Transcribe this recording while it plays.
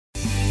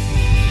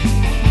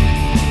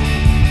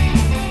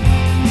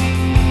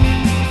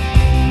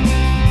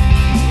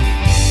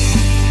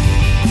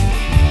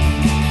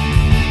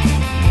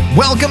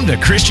Welcome to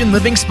Christian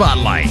Living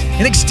Spotlight,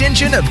 an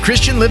extension of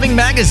Christian Living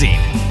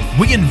Magazine.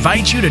 We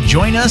invite you to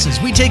join us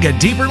as we take a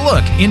deeper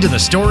look into the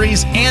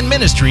stories and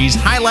ministries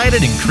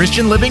highlighted in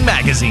Christian Living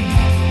Magazine.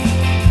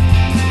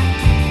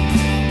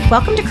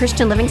 Welcome to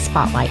Christian Living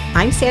Spotlight.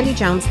 I'm Sandy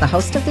Jones, the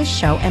host of this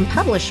show and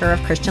publisher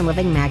of Christian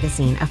Living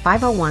Magazine, a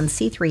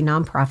 501c3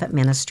 nonprofit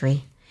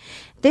ministry.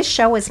 This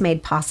show is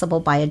made possible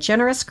by a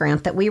generous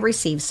grant that we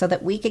received so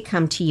that we could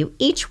come to you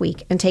each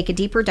week and take a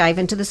deeper dive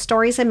into the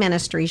stories and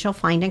ministries you'll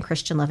find in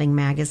Christian Living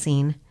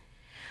Magazine.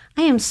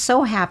 I am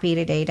so happy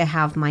today to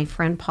have my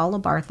friend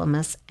Paula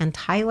Barthelmess and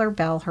Tyler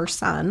Bell, her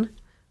son.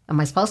 Am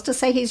I supposed to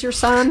say he's your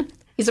son?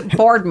 He's a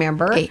board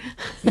member. Hey.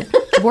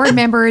 Board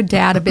member,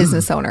 dad, a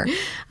business owner.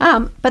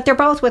 But they're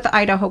both with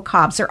Idaho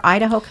COBS, or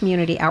Idaho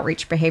Community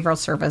Outreach Behavioral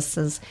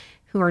Services,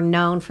 who are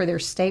known for their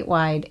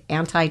statewide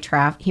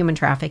anti-human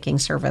trafficking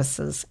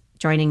services,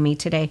 joining me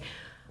today.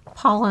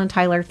 Paula and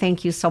Tyler,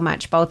 thank you so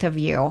much, both of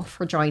you,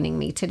 for joining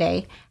me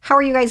today. How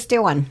are you guys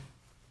doing?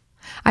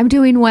 I'm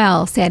doing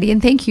well, Sandy,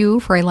 and thank you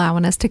for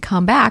allowing us to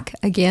come back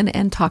again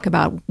and talk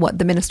about what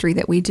the ministry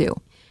that we do.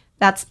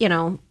 That's,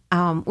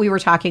 we were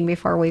talking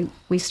before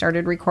we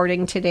started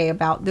recording today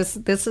about this.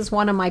 This is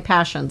one of my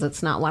passions.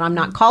 It's not one I'm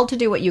not called to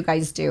do what you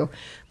guys do,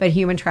 but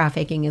human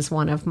trafficking is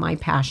one of my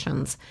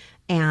passions.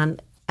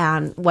 And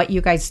what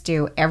you guys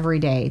do every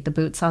day, the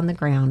boots on the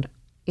ground,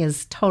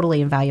 is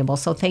totally invaluable.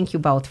 So thank you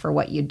both for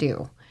what you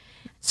do.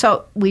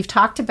 So we've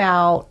talked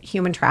about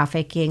human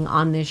trafficking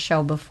on this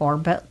show before,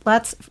 but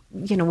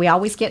we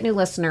always get new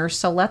listeners.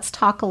 So let's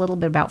talk a little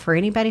bit about, for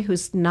anybody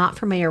who's not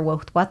familiar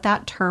with what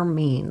that term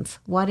means,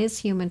 what is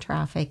human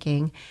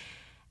trafficking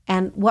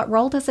and what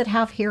role does it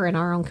have here in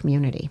our own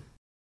community?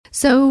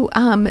 So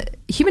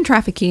human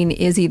trafficking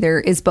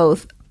is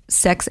both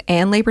sex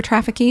and labor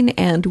trafficking,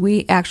 and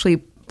we actually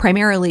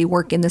primarily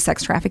work in the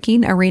sex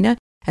trafficking arena.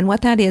 And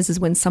what that is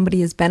when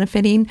somebody is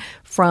benefiting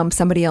from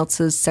somebody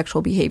else's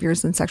sexual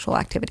behaviors and sexual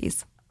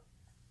activities.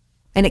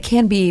 And it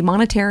can be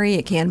monetary,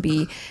 it can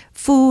be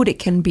food, it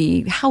can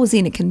be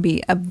housing, it can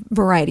be a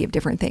variety of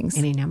different things.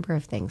 Any number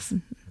of things.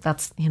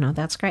 That's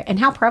great. And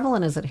how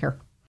prevalent is it here?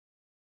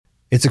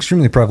 It's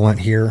extremely prevalent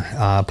here.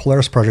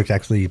 Polaris Project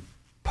actually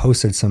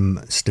posted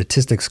some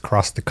statistics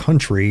across the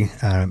country,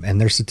 and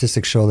their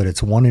statistics show that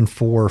it's 1 in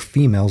 4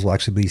 females will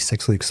actually be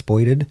sexually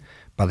exploited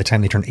by the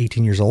time they turn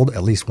 18 years old,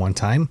 at least one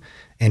time.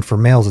 And for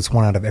males, it's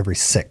 1 out of every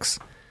 6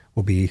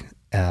 will be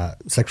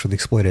sexually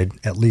exploited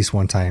at least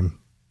one time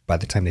by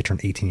the time they turn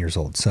 18 years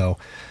old. So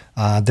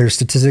there's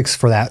statistics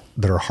for that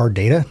are hard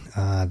data.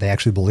 They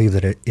actually believe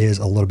that it is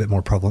a little bit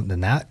more prevalent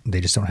than that.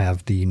 They just don't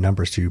have the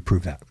numbers to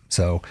prove that.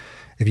 So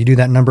if you do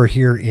that number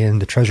here in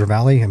the Treasure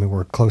Valley,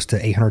 we're close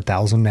to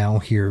 800,000 now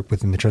here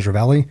within the Treasure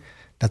Valley.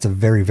 That's a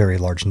very, very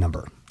large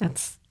number.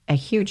 That's a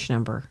huge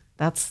number.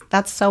 That's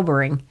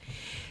sobering.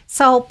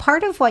 So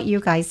part of what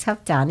you guys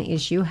have done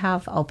is you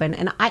have opened,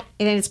 and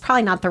it's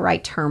probably not the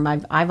right term.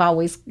 I've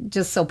always,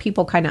 just so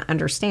people kind of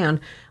understand,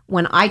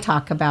 when I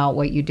talk about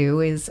what you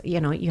do is,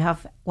 you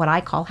have what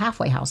I call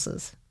halfway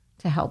houses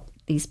to help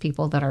these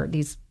people that are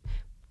these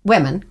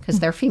women, because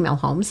they're female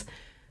homes,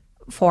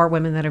 for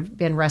women that have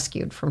been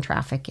rescued from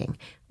trafficking.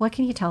 What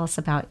can you tell us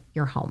about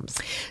your homes?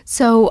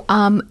 So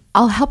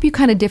I'll help you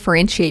kind of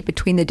differentiate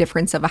between the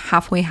difference of a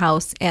halfway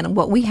house and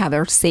what we have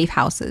are safe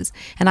houses.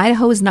 And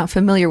Idaho is not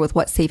familiar with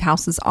what safe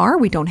houses are.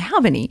 We don't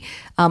have any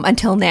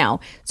until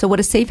now. So what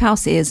a safe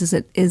house is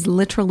it is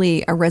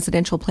literally a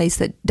residential place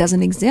that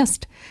doesn't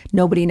exist.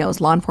 Nobody knows.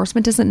 Law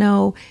enforcement doesn't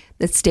know.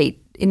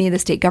 Any of the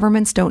state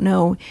governments don't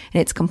know. And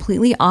it's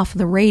completely off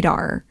the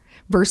radar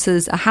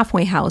versus a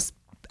halfway house.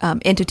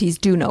 Entities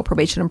do know,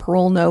 probation and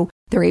parole know,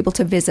 they're able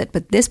to visit,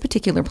 but this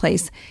particular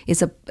place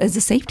is a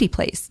safety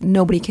place.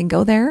 Nobody can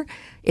go there.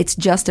 It's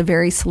just a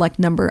very select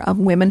number of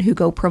women who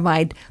go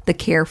provide the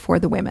care for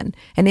the women.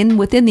 And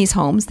within these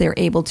homes, they're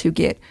able to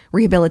get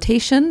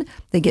rehabilitation,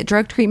 they get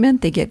drug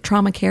treatment, they get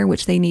trauma care,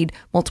 which they need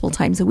multiple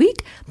times a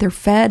week. They're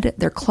fed,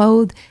 they're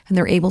clothed, and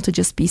they're able to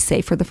just be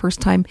safe for the first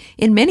time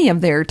in many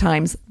of their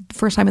times,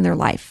 first time in their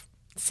life.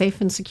 Safe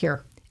and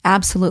secure.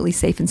 Absolutely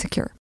safe and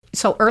secure.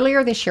 So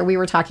earlier this year, we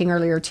were talking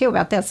earlier too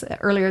about this.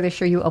 Earlier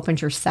this year, you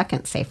opened your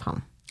second safe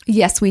home.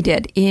 Yes, we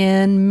did.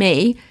 In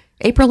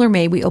April or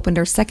May, we opened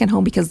our second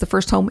home because the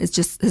first home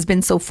has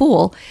been so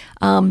full.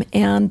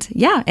 And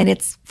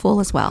it's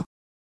full as well.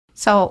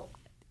 So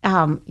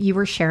you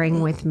were sharing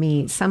with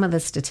me some of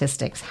the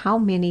statistics. How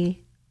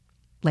many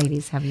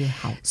ladies have you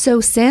helped?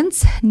 So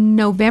since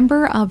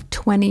November of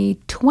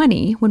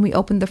 2020, when we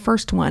opened the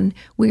first one,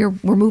 we're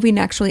moving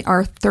actually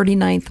our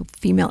 39th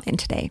female in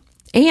today.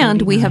 And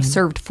 39. We have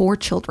served 4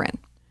 children.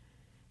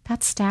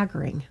 That's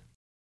staggering.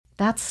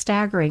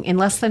 In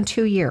less than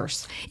 2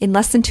 years. In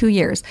less than 2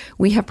 years,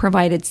 we have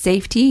provided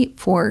safety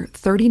for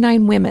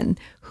 39 women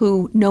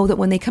who know that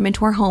when they come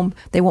into our home,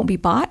 they won't be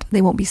bought,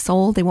 they won't be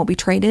sold, they won't be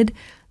traded,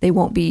 they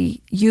won't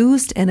be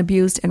used and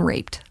abused and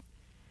raped.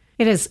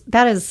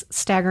 That is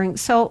staggering.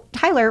 So,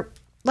 Tyler,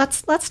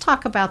 let's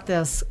talk about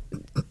this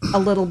a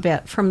little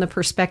bit from the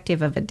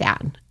perspective of a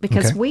dad,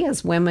 because we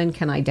as women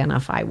can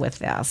identify with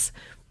this.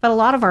 But a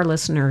lot of our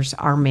listeners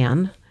are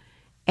men,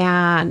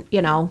 And,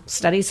 you know,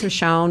 studies have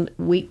shown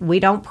we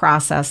don't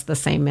process the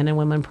same. Men and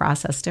women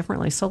process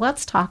differently. So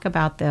let's talk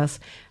about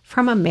this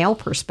from a male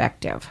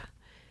perspective.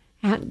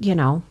 And, you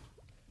know.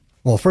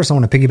 Well, first I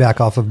want to piggyback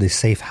off of the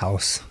safe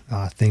house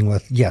thing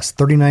with, yes,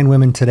 39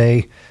 women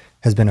today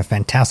has been a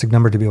fantastic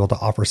number to be able to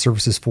offer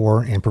services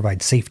for and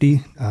provide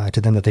safety to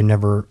them that they've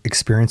never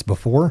experienced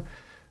before.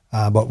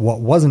 But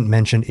what wasn't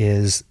mentioned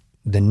is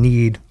the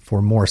need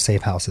for more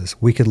safe houses.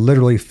 We could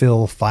literally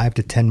fill 5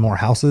 to 10 more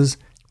houses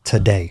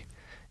today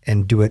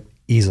and do it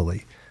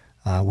easily.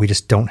 We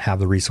just don't have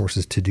the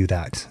resources to do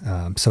that.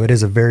 So it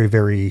is a very,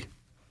 very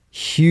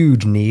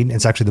huge need.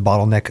 It's actually the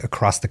bottleneck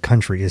across the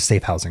country is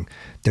safe housing.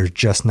 There's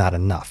just not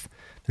enough.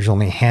 There's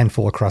only a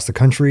handful across the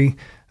country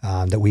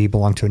that we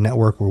belong to a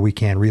network where we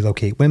can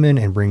relocate women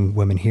and bring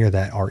women here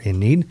that are in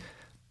need.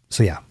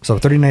 So yeah, so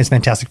 39 is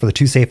fantastic for the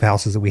 2 safe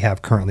houses that we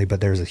have currently, but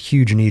there's a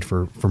huge need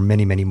for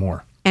many, many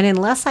more. And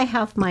unless I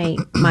have my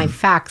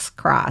facts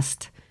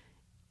crossed,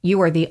 you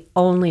are the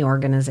only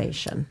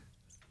organization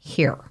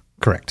here.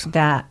 Correct.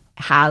 That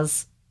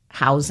has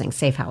housing,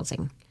 safe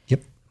housing.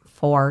 Yep.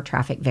 For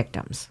traffic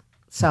victims.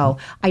 So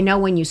I know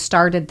when you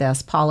started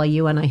this, Paula,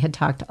 you and I had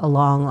talked a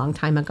long, long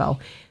time ago,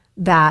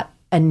 that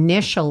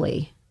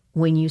initially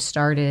when you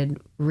started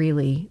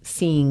really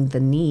seeing the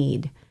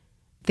need,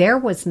 there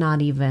was not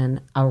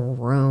even a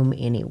room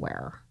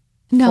anywhere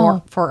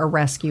for a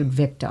rescued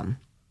victim.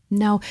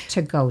 No.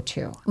 To go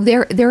to.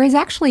 There is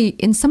actually,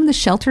 in some of the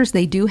shelters,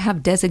 they do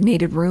have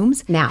designated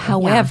rooms. Now,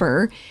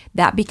 however,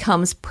 that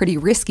becomes pretty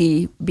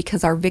risky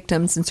because our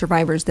victims and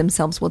survivors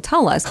themselves will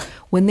tell us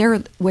when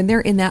they're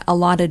in that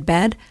allotted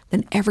bed,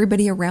 then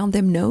everybody around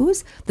them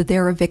knows that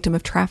they're a victim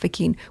of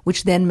trafficking,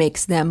 which then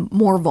makes them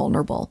more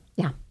vulnerable.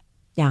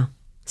 Yeah.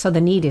 So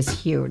the need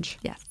is huge.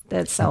 Yes.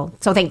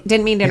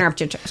 Didn't mean to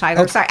interrupt you,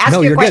 Tyler. Sorry. Ask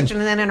you a question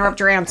and then interrupt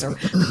your answer.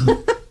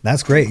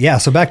 That's great. Yeah.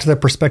 So back to the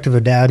perspective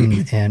of dad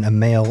and a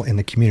male in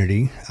the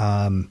community.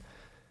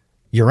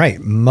 You're right.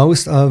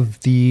 Most of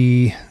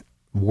the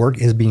work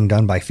is being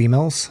done by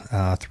females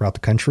throughout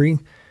the country,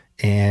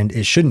 and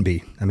it shouldn't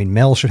be. I mean,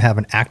 males should have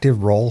an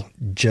active role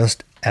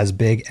just as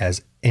big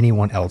as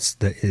anyone else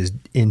that is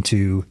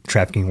into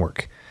trafficking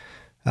work.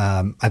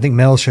 I think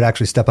males should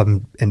actually step up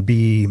and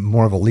be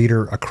more of a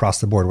leader across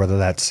the board, whether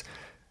that's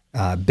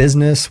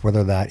business,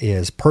 whether that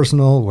is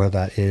personal, whether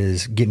that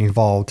is getting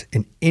involved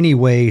in any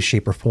way,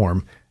 shape, or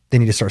form. They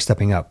need to start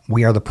stepping up.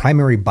 We are the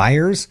primary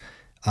buyers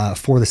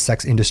for the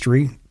sex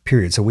industry,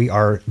 period. So we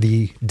are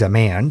the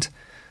demand,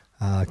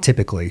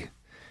 typically.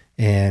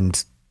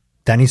 And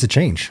that needs to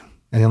change.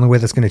 And the only way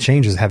that's going to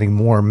change is having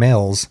more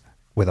males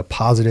with a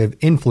positive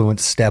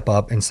influence step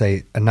up and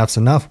say, enough's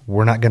enough.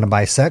 We're not going to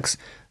buy sex.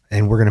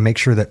 And we're going to make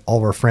sure that all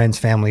of our friends,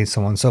 family,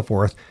 so on and so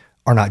forth,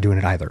 are not doing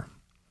it either.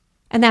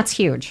 And that's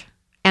huge.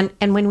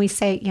 And when we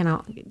say, you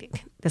know,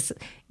 it's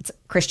a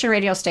Christian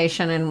radio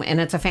station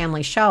and it's a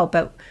family show,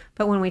 but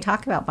when we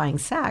talk about buying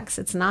sex,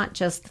 it's not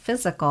just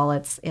physical,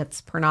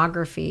 it's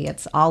pornography,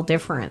 it's all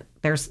different.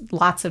 There's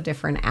lots of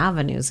different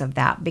avenues of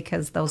that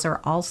because those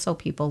are also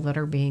people that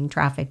are being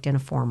trafficked in a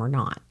form or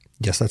not.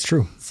 Yes, that's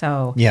true.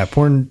 So yeah,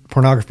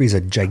 pornography is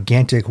a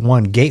gigantic,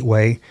 1,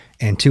 gateway,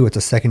 and 2, it's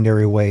a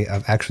secondary way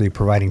of actually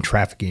providing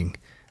trafficking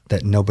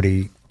that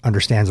nobody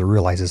understands or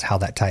realizes how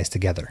that ties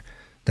together.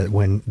 That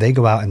when they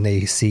go out and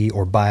they see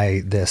or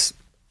buy this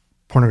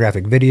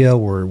pornographic video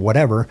or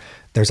whatever,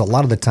 there's a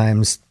lot of the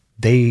times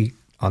they,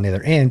 on the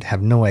other end,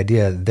 have no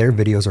idea their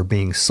videos are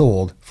being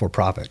sold for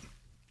profit.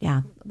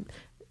 Yeah,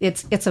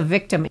 it's a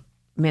victim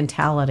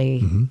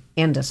mentality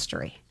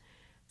industry.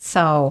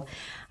 So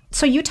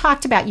you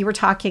were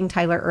talking,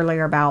 Tyler,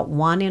 earlier about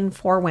 1 in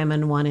 4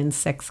 women, 1 in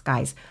 6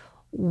 guys.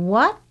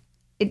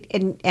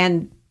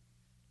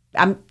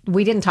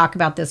 We didn't talk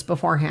about this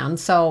beforehand,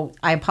 so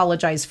I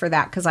apologize for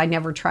that because I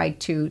never tried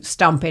to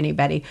stump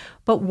anybody.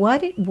 But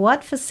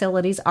what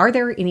facilities, are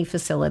there any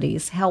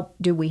facilities, help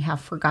do we have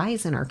for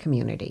guys in our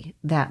community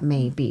that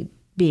may be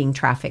being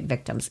trafficked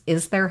victims?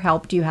 Is there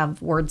help? Do you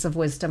have words of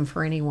wisdom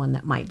for anyone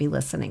that might be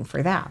listening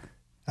for that?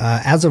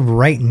 As of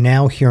right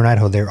now here in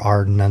Idaho, there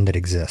are none that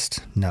exist.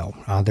 No,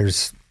 I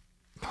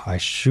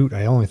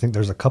only think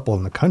there's a couple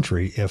in the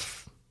country,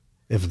 if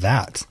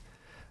that.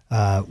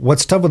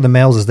 What's tough with the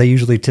males is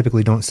they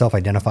typically don't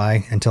self-identify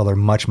until they're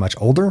much, much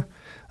older.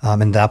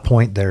 And at that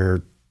point,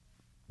 they're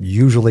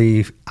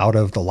usually out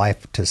of the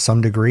life to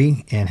some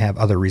degree and have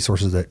other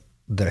resources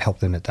that help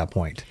them at that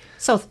point.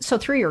 So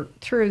through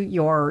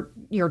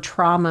your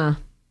trauma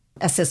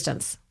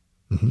assistance,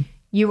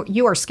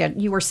 you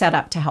were set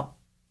up to help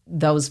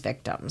those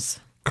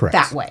victims. Correct.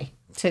 That way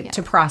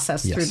to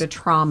process through the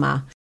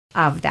trauma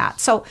of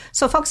that. So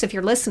folks, if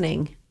you're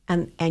listening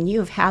and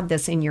you've had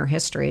this in your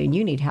history and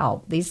you need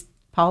help, these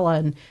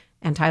Paula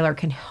and Tyler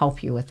can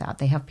help you with that.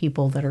 They have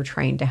people that are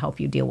trained to help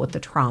you deal with the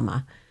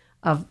trauma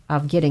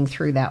of getting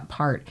through that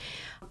part.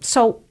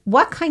 So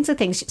what kinds of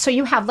things? So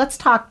you have, let's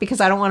talk,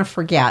 because I don't want to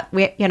forget.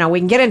 We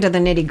can get into the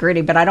nitty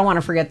gritty, but I don't want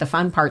to forget the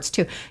fun parts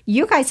too.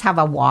 You guys have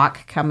a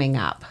walk coming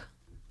up.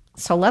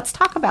 So let's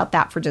talk about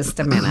that for just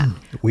a minute.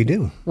 We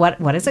do.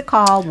 What is it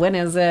called? When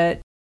is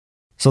it?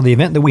 So the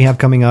event that we have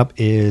coming up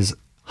is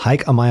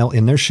Hike a Mile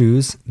in Their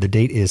Shoes. The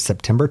date is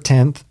September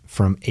 10th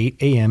from 8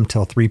 a.m.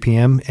 till 3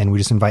 p.m. And we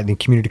just invite the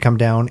community to come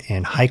down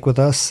and hike with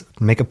us,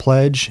 make a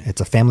pledge.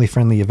 It's a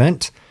family-friendly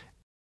event.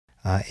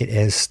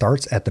 It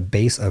starts at the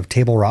base of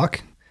Table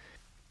Rock.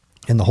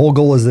 And the whole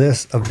goal is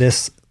this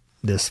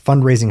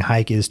fundraising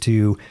hike is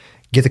to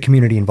get the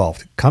community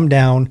involved. Come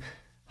down,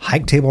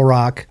 hike Table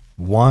Rock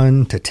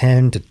 1 to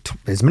 10 to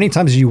as many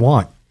times as you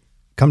want.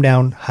 Come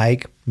down,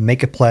 hike,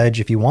 make a pledge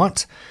if you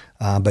want,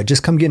 but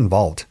just come get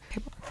involved.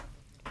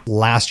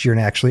 Last year, it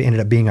actually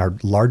ended up being our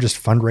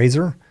largest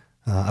fundraiser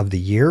of the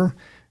year.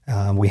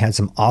 We had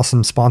some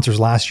awesome sponsors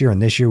last year,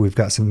 and this year we've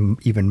got some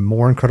even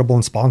more incredible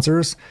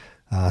sponsors.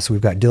 So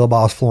we've got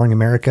Dillabaugh Flooring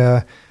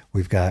America,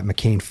 we've got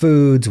McCain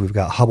Foods, we've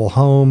got Hubble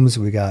Homes,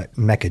 we got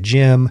Mecca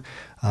Gym.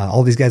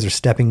 All these guys are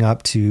stepping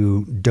up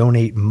to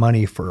donate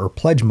money or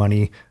pledge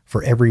money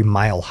for every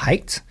mile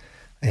hiked,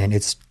 and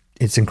it's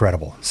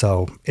incredible.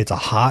 So it's a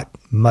hot,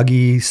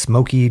 muggy,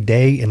 smoky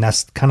day, and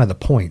that's kind of the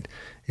point.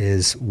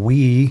 Is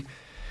we,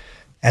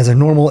 as a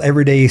normal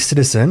everyday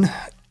citizen,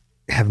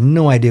 have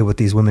no idea what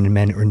these women and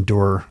men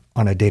endure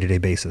on a day-to-day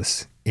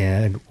basis.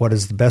 And what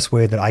is the best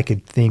way that I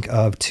could think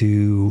of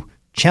to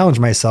challenge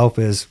myself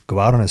is go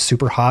out on a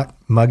super hot,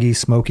 muggy,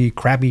 smoky,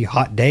 crappy,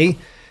 hot day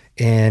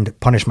and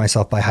punish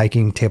myself by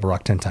hiking Table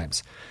Rock 10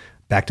 times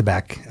back to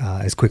back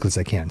as quickly as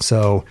I can.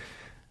 So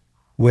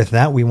with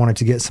that, we wanted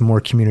to get some more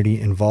community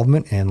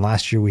involvement. And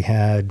last year we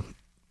had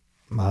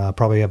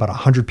probably about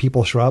 100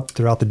 people show up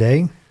throughout the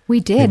day. We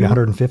did. Maybe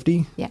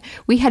 150. Yeah.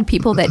 We had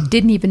people that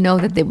didn't even know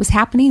that it was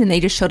happening, and they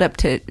just showed up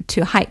to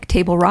hike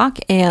Table Rock,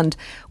 and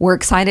we're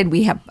excited.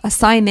 We have a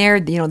sign there.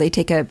 They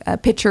take a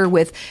picture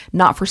with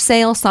not for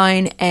sale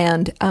sign,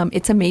 and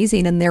it's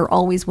amazing. And they're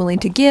always willing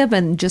to give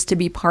and just to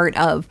be part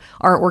of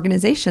our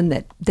organization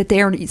that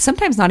they are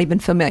sometimes not even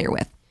familiar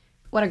with.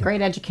 What a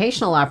great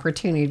educational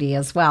opportunity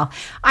as well.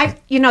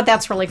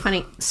 That's really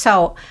funny.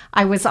 So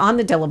I was on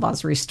the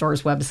Dillabaugh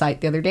Restores website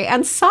the other day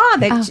and saw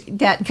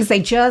that because they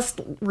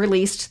just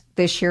released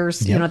this year's,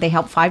 they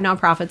help 5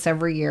 nonprofits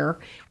every year.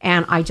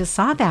 And I just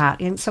saw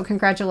that. And so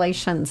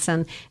congratulations.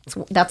 And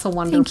that's a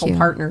wonderful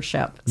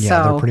partnership.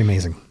 Yeah, they're pretty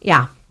amazing.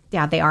 Yeah.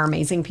 Yeah, they are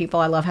amazing people.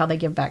 I love how they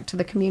give back to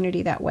the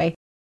community that way.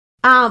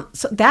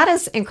 So that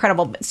is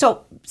incredible.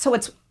 So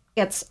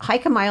it's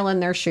hike a mile in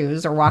their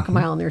shoes or walk a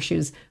mile in their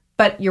shoes.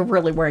 But you're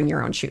really wearing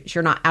your own shoes.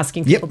 You're not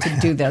asking people to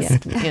do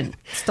this in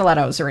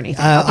stilettos or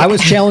anything. I was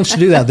challenged to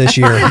do that this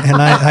year,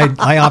 and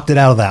I opted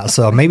out of that.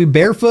 So maybe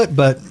barefoot,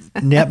 but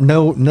no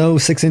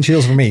 6-inch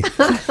heels for me.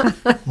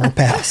 I'll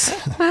pass.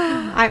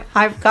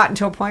 I've gotten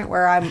to a point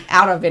where I'm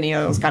out of any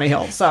of those kind of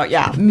heels. So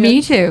yeah,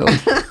 me too.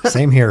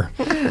 Same here.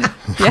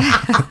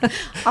 Yeah,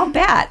 I'll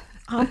bet.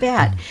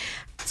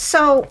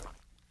 So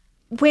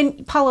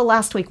when Paula,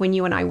 last week when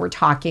you and I were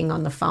talking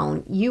on the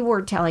phone, you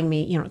were telling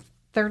me,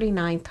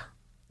 39th.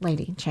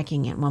 Woman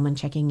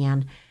checking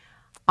in,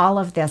 all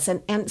of this.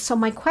 And so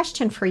my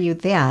question for you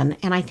then,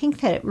 and I think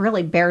that it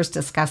really bears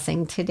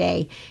discussing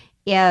today,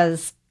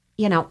 is,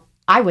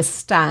 I was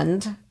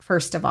stunned,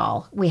 first of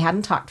all. We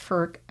hadn't talked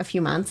for a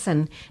few months,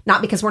 and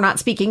not because we're not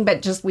speaking,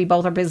 but just we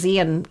both are busy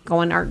and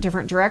going our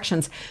different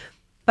directions.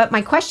 But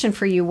my question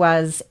for you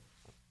was,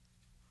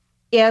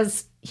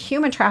 is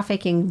human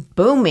trafficking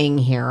booming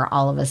here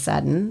all of a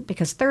sudden?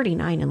 Because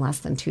 39 in less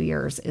than 2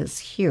 years is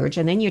huge.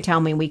 And then you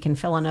tell me we can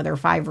fill another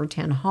 5 or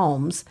 10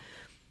 homes.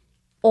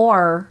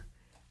 Or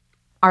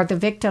are the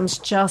victims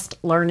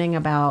just learning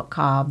about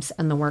COBS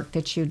and the work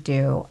that you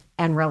do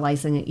and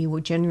realizing that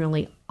you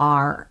genuinely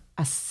are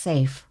a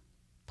safe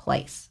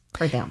place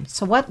for them?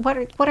 So what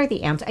are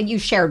the answers? You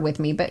shared with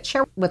me, but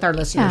share with our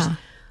listeners. Yeah.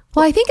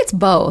 Well, I think it's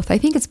both. I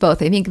think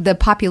the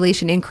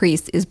population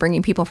increase is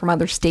bringing people from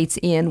other states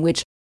in,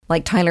 which,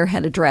 like Tyler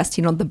had addressed,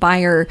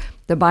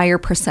 the buyer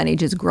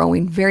percentage is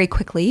growing very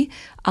quickly.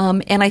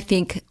 And I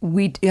think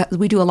we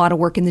do a lot of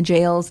work in the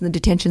jails and the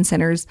detention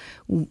centers,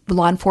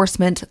 law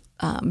enforcement,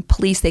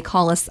 police, they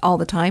call us all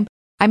the time.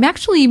 I'm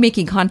actually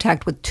making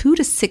contact with 2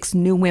 to 6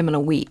 new women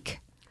a week.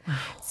 Wow.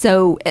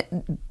 So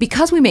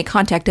because we make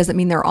contact doesn't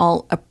mean they're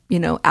all,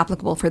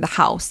 applicable for the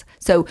house.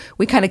 So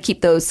we kind of keep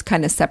those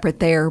kind of separate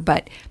there,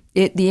 but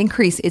the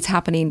increase is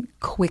happening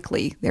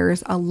quickly.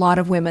 There's a lot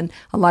of women,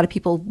 a lot of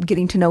people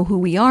getting to know who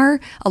we are,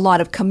 a lot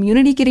of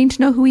community getting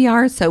to know who we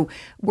are. So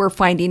we're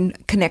finding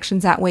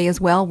connections that way as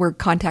well. We're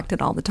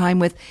contacted all the time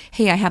with,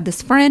 hey, I have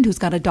this friend who's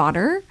got a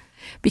daughter,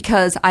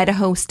 because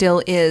Idaho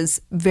still is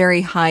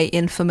very high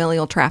in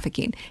familial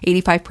trafficking.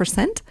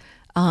 85%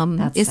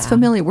 is sad.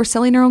 Familial. We're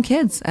selling our own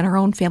kids and our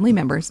own family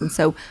members. And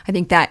so I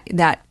think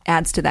that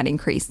adds to that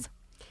increase.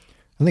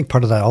 I think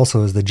part of that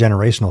also is the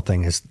generational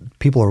thing, is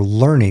people are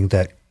learning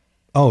that,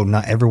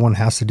 not everyone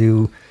has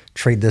to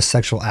trade this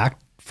sexual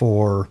act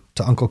to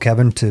Uncle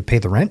Kevin to pay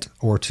the rent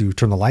or to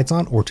turn the lights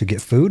on or to get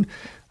food.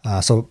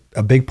 So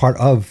a big part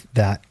of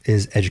that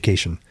is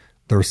education.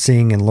 They're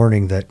seeing and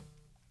learning that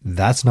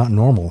that's not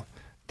normal.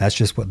 That's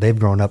just what they've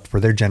grown up for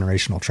their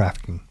generational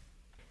trafficking.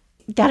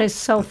 That is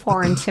so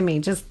foreign to me,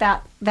 just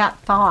that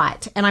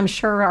thought. And I'm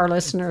sure our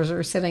listeners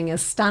are sitting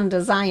as stunned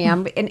as I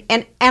am.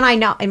 And I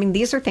know, I mean,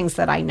 these are things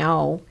that I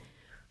know,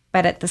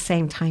 but at the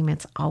same time,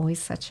 it's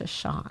always such a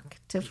shock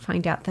to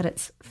find out that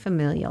it's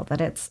familial,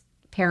 that it's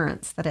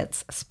parents, that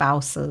it's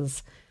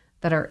spouses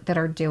that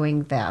are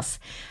doing this.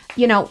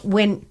 You know,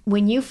 when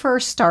you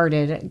first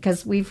started,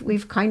 because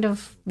we've kind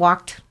of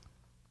walked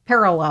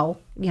parallel,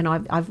 you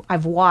know,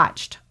 I've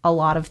watched a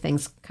lot of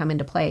things come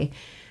into play.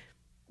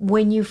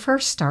 When you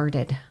first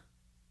started,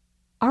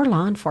 our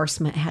law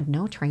enforcement had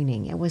no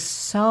training. It was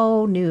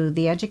so new,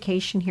 the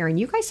education here. And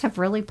you guys have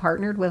really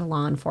partnered with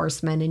law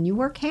enforcement, and you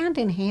work hand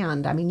in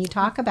hand. I mean, you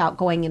talk about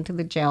going into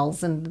the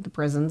jails and the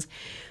prisons,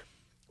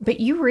 but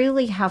you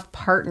really have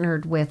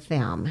partnered with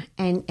them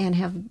and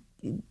have,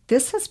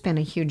 this has been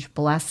a huge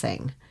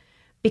blessing.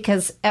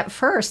 Because at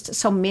first,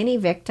 so many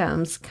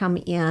victims come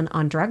in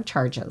on drug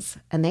charges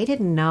and they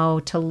didn't know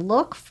to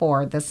look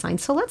for the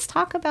signs. So let's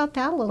talk about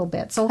that a little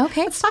bit. So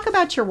let's talk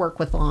about your work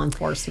with law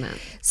enforcement.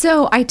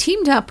 So I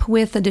teamed up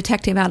with a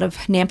detective out of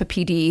Nampa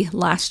PD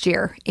last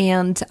year,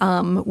 and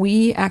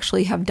we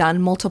actually have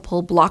done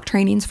multiple block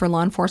trainings for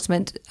law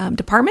enforcement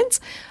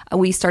departments.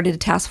 We started a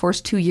task force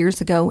 2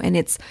 years ago, and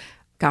it's,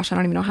 gosh, I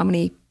don't even know how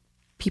many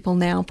people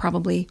now,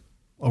 probably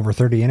over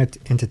 30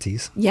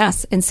 entities.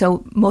 Yes. And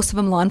so most of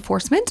them law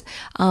enforcement.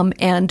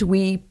 And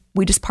we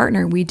just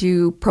partner. We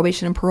do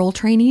probation and parole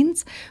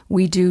trainings.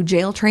 We do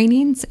jail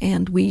trainings,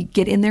 and we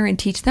get in there and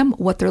teach them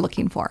what they're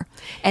looking for.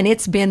 And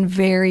it's been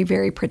very,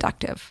 very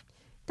productive.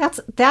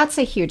 That's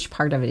a huge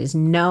part of it, is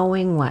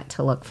knowing what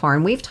to look for.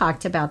 And we've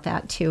talked about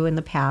that too in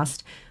the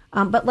past.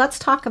 But let's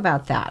talk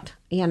about that.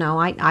 You know,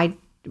 I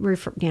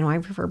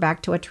refer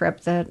back to a trip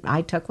that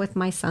I took with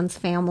my son's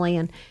family,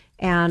 and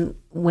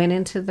went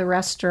into the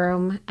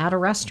restroom at a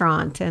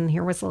restaurant, and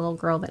here was a little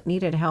girl that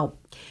needed help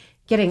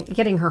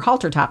getting her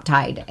halter top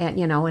tied, and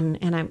you know,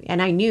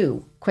 and I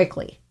knew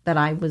quickly that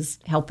I was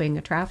helping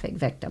a traffic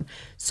victim.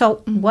 So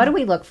what do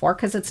we look for?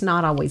 Because it's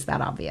not always that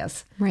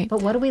obvious, right?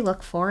 But what do we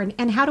look for,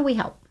 and how do we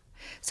help?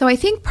 So I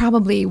think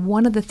probably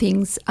one of the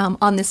things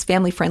on this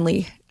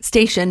family-friendly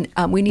station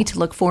we need to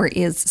look for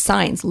is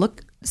signs.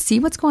 See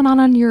what's going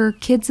on your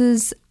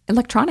kids'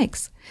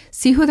 electronics.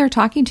 See who they're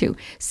talking to.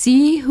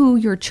 See who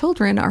your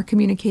children are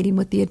communicating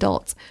with the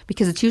adults,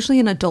 because it's usually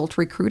an adult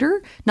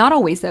recruiter. Not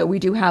always, though. We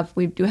do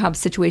have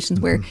situations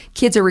where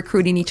kids are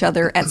recruiting each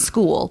other at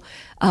school.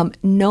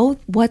 Know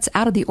what's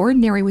out of the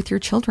ordinary with your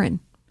children,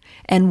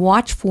 and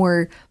watch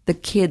for the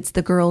kids,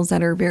 the girls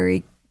that are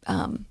very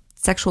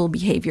sexual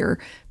behavior,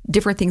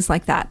 different things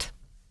like that.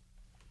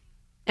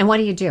 And what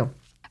do you do?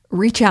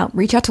 Reach out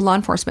to law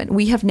enforcement.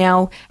 We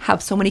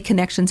have so many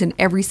connections in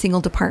every single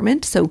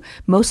department. So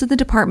most of the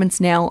departments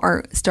now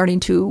are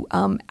starting to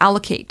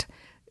allocate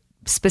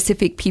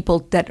specific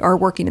people that are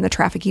working in the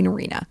trafficking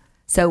arena.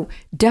 So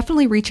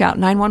definitely reach out.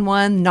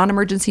 911,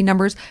 non-emergency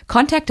numbers.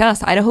 Contact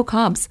us, Idaho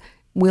COBS.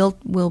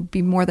 We'll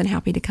be more than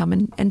happy to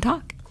come and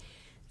talk.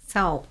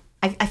 So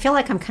I feel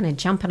like I'm kind of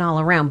jumping all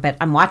around, but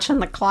I'm watching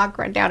the clock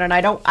run down,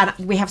 and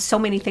we have so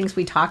many things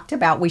we talked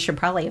about. We should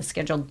probably have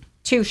scheduled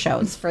 2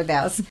 shows for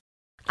this.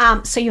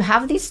 So you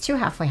have these 2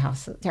 halfway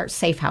houses, or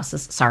safe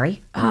houses.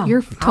 Sorry,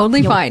 you're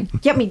totally fine.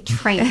 Get me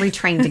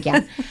retrained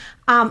again.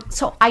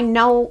 So I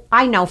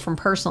know from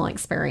personal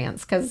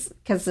experience, because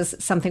this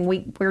is something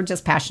we're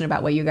just passionate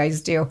about what you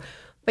guys do.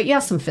 But you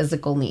have some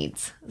physical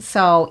needs.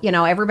 So you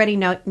know, everybody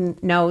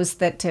knows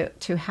that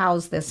to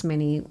house this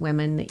many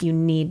women, you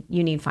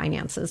need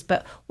finances.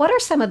 But what are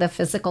some of the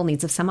physical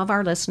needs if some of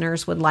our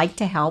listeners would like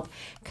to help?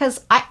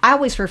 Because I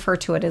always refer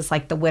to it as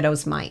like the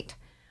widow's mite.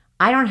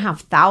 I don't have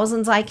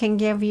thousands I can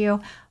give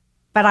you,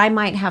 but I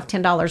might have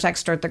 $10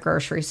 extra at the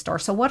grocery store.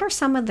 So what are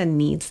some of the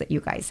needs that you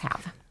guys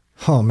have?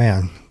 Oh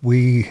man,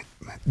 we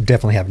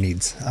definitely have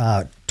needs.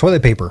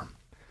 Toilet paper.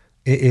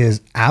 It is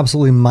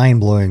absolutely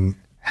mind-blowing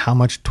how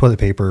much toilet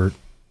paper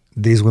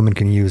these women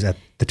can use at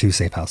the 2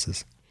 safe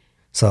houses.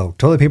 So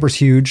toilet paper is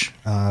huge.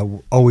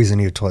 Always in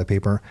need of toilet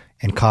paper,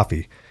 and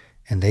coffee.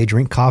 And they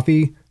drink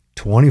coffee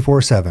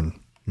 24/7,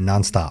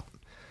 nonstop.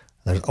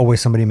 There's always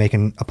somebody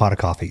making a pot of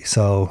coffee.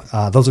 So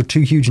those are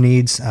 2 huge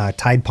needs.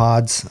 Tide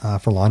Pods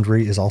for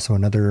laundry is also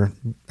another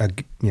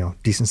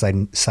decent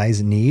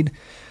size need.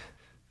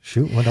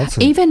 Shoot, what else?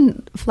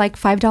 Even like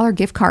 $5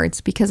 gift cards,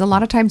 because a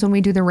lot of times when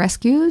we do the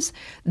rescues,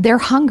 they're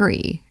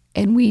hungry,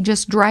 and we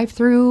just drive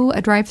through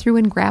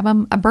and grab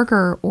them a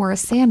burger or a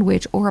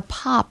sandwich or a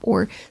pop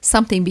or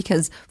something,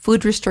 because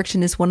food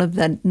restriction is one of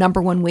the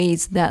number one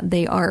ways that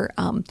they are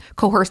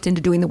coerced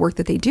into doing the work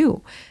that they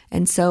do.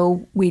 And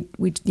so the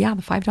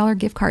 $5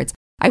 gift cards.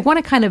 I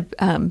want to kind of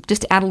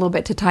just add a little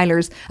bit to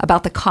Tyler's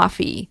about the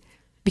coffee,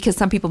 because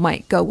some people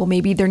might go, well,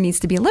 maybe there needs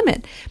to be a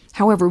limit.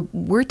 However,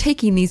 we're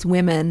taking these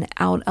women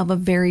out of a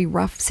very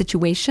rough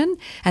situation,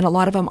 and a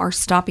lot of them are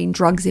stopping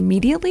drugs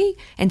immediately.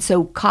 And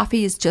so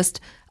coffee is just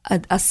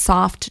a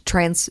soft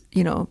for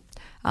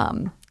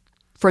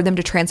them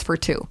to transfer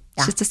to.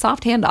 It's just a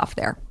soft handoff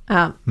there.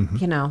 You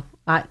know,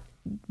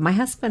 my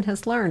husband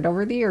has learned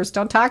over the years,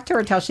 don't talk to her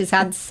until she's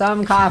had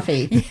some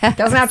coffee. Yes.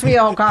 Doesn't have to be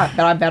a whole cup,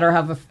 but I better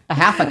have a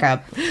half a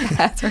cup.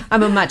 That's right.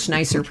 I'm a much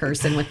nicer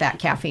person with that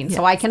caffeine. Yes.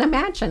 So I can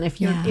imagine if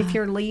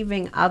you're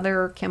leaving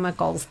other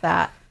chemicals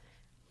that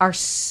are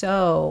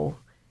so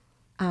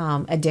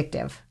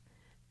addictive,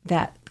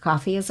 that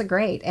coffee is a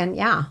great. And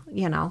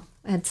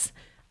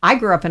I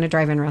grew up in a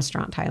drive-in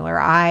restaurant, Tyler.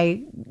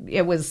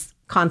 It was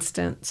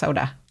constant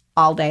soda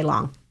all day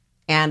long,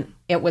 and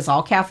it was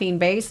all caffeine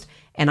based,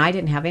 and I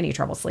didn't have any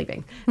trouble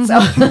sleeping. So,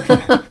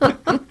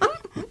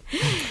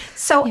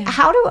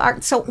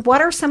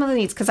 what are some of the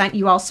needs? Because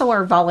you also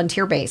are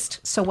volunteer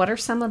based. So, what are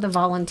some of the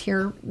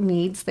volunteer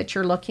needs that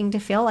you're looking to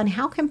fill, and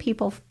how can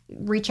people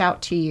reach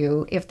out to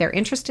you if they're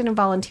interested in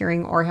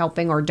volunteering or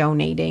helping or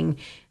donating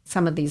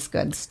some of these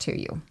goods to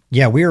you?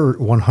 Yeah, we are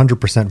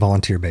 100%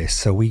 volunteer based.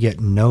 So we get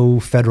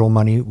no federal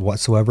money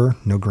whatsoever,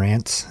 no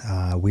grants.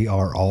 We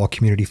are all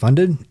community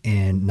funded,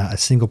 and not a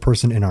single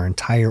person in our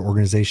entire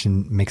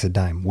organization makes a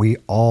dime. We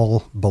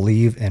all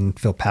believe and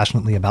feel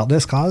passionately about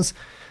this cause.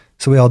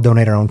 So we all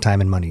donate our own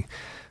time and money.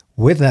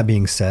 With that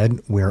being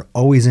said, we're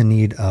always in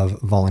need of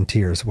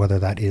volunteers, whether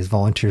that is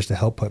volunteers to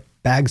help put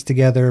bags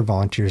together,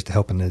 volunteers to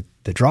help in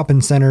the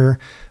drop-in center,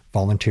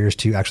 volunteers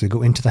to actually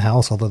go into the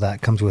house, although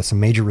that comes with some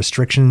major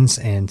restrictions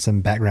and some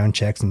background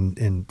checks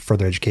and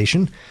further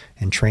education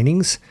and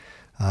trainings,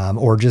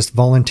 or just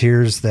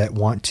volunteers that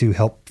want to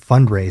help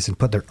fundraise and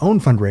put their own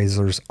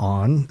fundraisers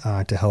on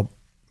to help,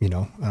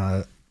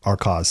 our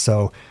cause.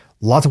 So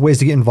lots of ways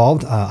to get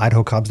involved.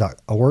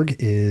 IdahoCOBS.org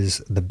is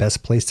the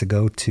best place to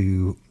go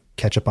to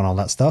catch up on all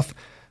that stuff.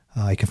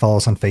 You can follow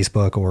us on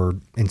Facebook or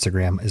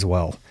Instagram as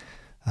well.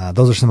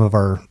 Those are some of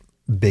our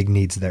big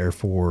needs there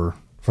for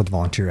the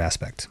volunteer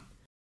aspect.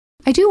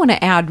 I do want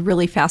to add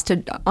really fast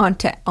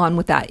on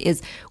with that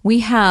is we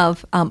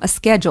have a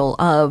schedule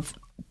of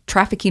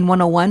Trafficking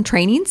 101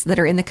 trainings that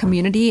are in the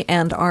community,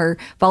 and our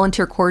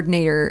volunteer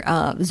coordinator,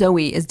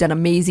 Zoe, has done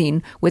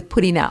amazing with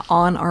putting that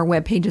on our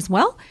webpage as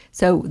well.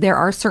 So there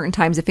are certain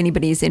times if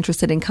anybody is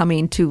interested in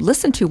coming to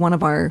listen to one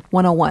of our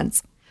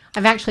 101s.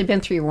 I've actually been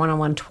through your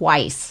 101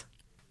 twice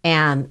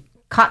and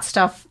caught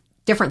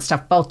different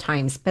stuff both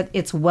times, but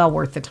it's well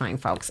worth the time,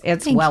 folks.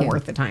 It's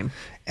worth the time.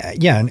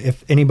 And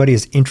if anybody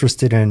is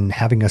interested in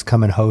having us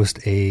come and host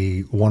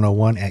a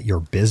 101 at your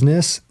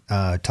business,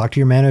 talk to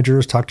your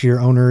managers, talk to your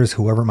owners,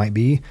 whoever it might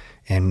be,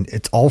 and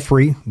it's all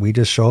free. We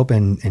just show up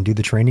and do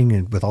the training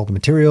and with all the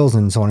materials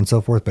and so on and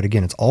so forth. But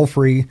again, it's all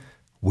free.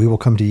 We will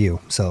come to you.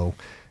 So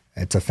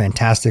it's a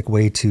fantastic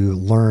way to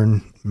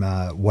learn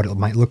what it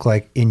might look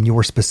like in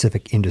your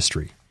specific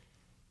industry.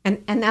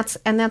 And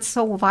that's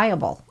so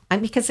viable,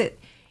 and because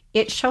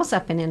it shows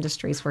up in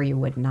industries where you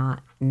would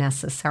not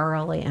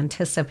necessarily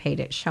anticipate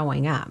it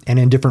showing up. And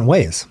in different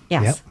ways.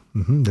 Yes. Yep.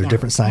 Mm-hmm. There are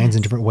different signs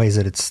and different ways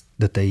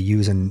that they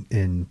use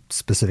in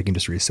specific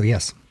industries. So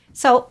yes.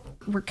 So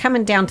we're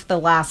coming down to the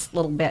last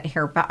little bit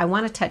here, but I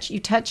want to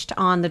you touched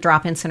on the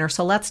drop-in center.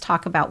 So let's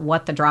talk about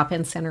what the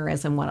drop-in center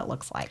is and what it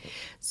looks like.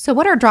 So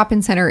what our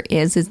drop-in center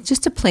is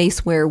just a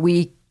place where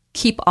we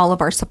keep all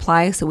of our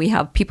supplies. So we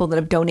have people that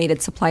have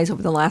donated supplies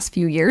over the last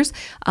few years.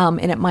 And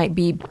it might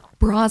be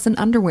bras and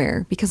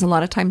underwear, because a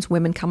lot of times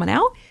women coming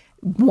out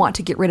want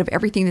to get rid of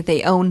everything that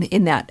they own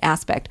in that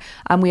aspect.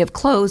 We have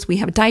clothes, we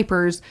have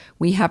diapers,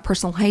 we have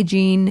personal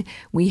hygiene,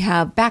 we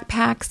have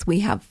backpacks,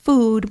 we have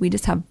food. We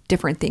just have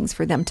different things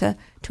for them to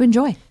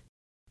enjoy.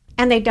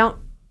 And they don't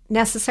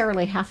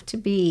necessarily have to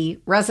be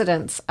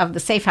residents of the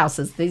safe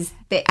houses.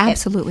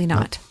 Absolutely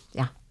not.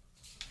 Yeah.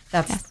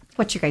 That's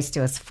what you guys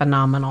do is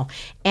phenomenal.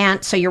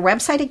 And so your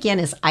website again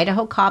is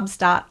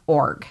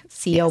IdahoCOBS.org.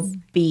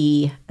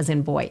 COB as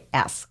in boy,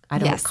 S.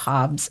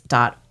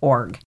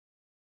 IdahoCOBS.org.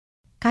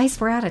 Guys,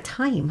 we're out of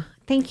time.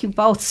 Thank you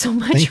both so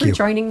much for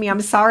joining me.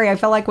 I'm sorry. I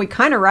feel like we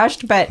kind of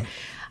rushed, but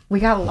we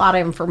got a lot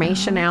of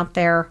information out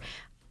there.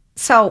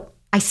 So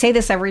I say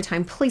this every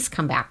time. Please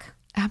come back.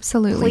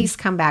 Absolutely. Please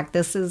come back.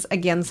 This is,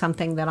 again,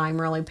 something that I'm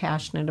really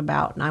passionate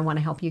about, and I want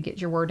to help you get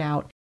your word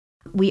out.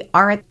 We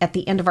are at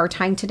the end of our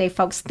time today,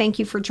 folks. Thank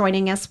you for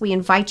joining us. We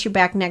invite you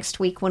back next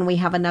week when we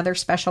have another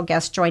special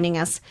guest joining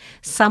us,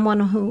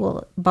 someone who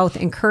will both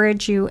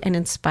encourage you and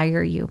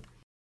inspire you.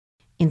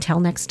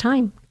 Until next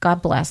time,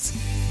 God bless.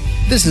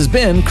 This has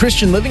been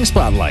Christian Living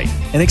Spotlight,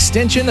 an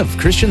extension of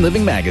Christian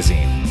Living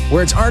Magazine,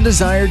 where it's our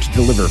desire to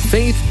deliver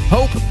faith,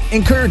 hope,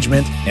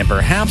 encouragement, and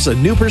perhaps a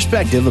new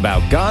perspective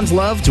about God's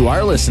love to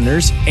our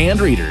listeners and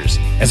readers,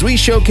 as we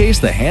showcase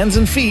the hands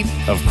and feet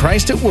of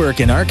Christ at work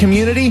in our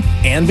community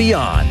and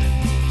beyond.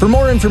 For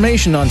more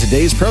information on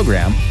today's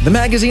program, the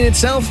magazine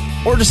itself,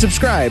 or to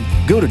subscribe,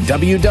 go to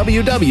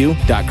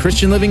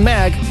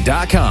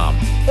www.christianlivingmag.com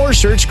or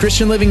search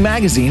Christian Living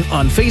Magazine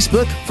on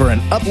Facebook for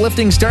an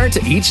uplifting start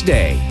to each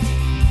day.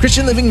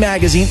 Christian Living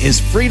Magazine is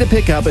free to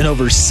pick up in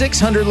over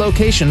 600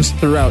 locations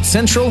throughout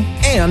Central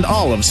and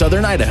all of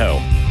Southern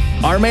Idaho.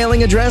 Our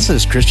mailing address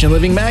is Christian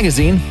Living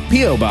Magazine,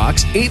 P.O.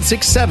 Box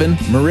 867,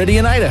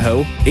 Meridian,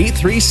 Idaho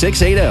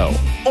 83680.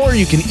 Or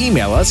you can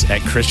email us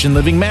at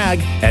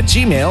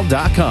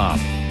christianlivingmag@gmail.com.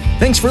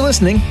 Thanks for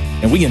listening.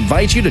 and we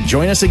invite you to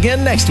join us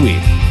again next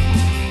week.